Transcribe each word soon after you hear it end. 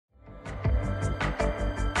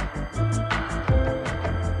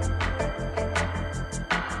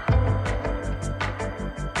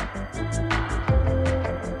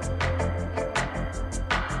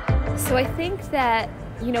So I think that,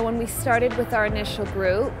 when we started with our initial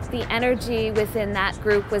group, the energy within that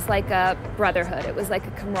group was like a brotherhood. It was like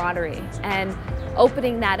a camaraderie. And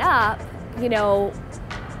opening that up,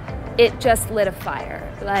 it just lit a fire.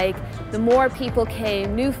 Like, the more people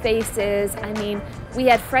came, new faces. I mean, we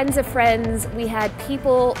had friends of friends. We had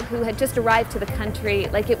people who had just arrived to the country.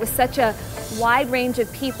 Like, it was such a wide range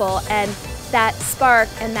of people, and that spark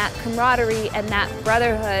and that camaraderie and that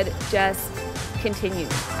brotherhood just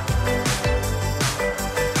continued.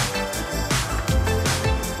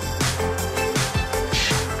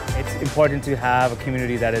 It's important to have a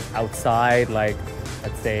community that is outside, like,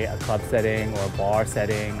 let's say, a club setting or a bar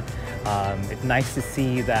setting. It's nice to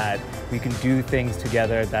see that we can do things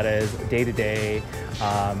together that is day-to-day,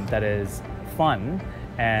 that is fun,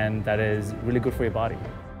 and that is really good for your body.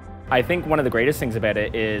 I think one of the greatest things about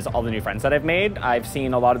it is all the new friends that I've made. I've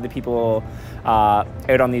seen a lot of the people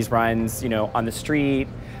out on these runs, on the street,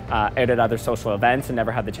 out at other social events, and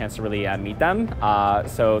never had the chance to really meet them.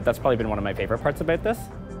 So that's probably been one of my favorite parts about this.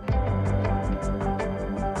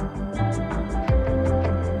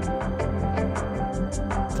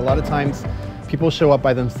 A lot of times people show up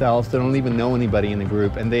by themselves, they don't even know anybody in the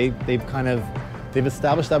group, and they've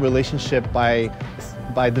established that relationship by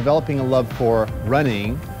developing a love for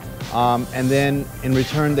running, and then in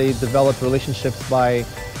return they develop relationships by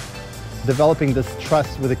developing this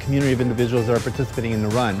trust with a community of individuals that are participating in the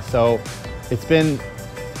run. So it's been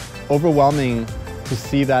overwhelming to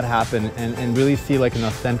see that happen and really see like an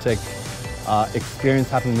authentic experience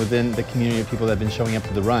happen within the community of people that have been showing up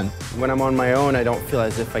to the run. When I'm on my own, I don't feel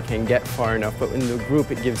as if I can get far enough, but in the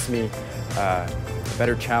group it gives me a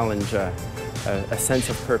better challenge, a sense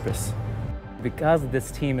of purpose. Because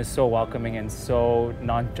this team is so welcoming and so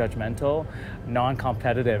non-judgmental,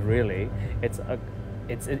 non-competitive really, it's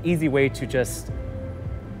an easy way to just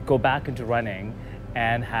go back into running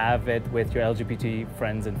and have it with your LGBT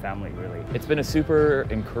friends and family, really. It's been a super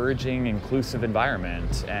encouraging, inclusive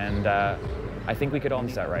environment, and I think we could all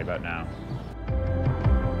use that right about now.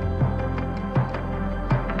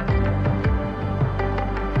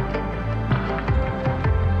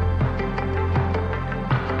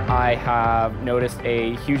 I have noticed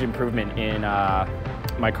a huge improvement in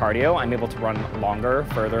my cardio. I'm able to run longer,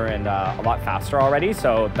 further, and a lot faster already,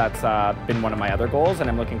 so that's been one of my other goals, and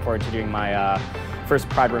I'm looking forward to doing my first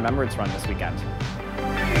Pride Remembrance run this weekend.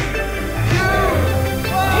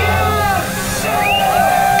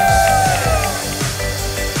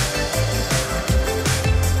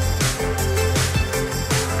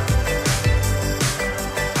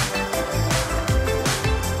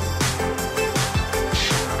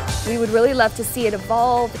 We would really love to see it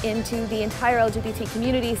evolve into the entire LGBT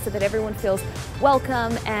community so that everyone feels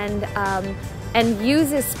welcome and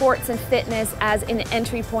uses sports and fitness as an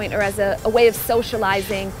entry point or as a way of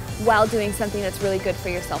socializing while doing something that's really good for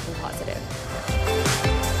yourself and positive.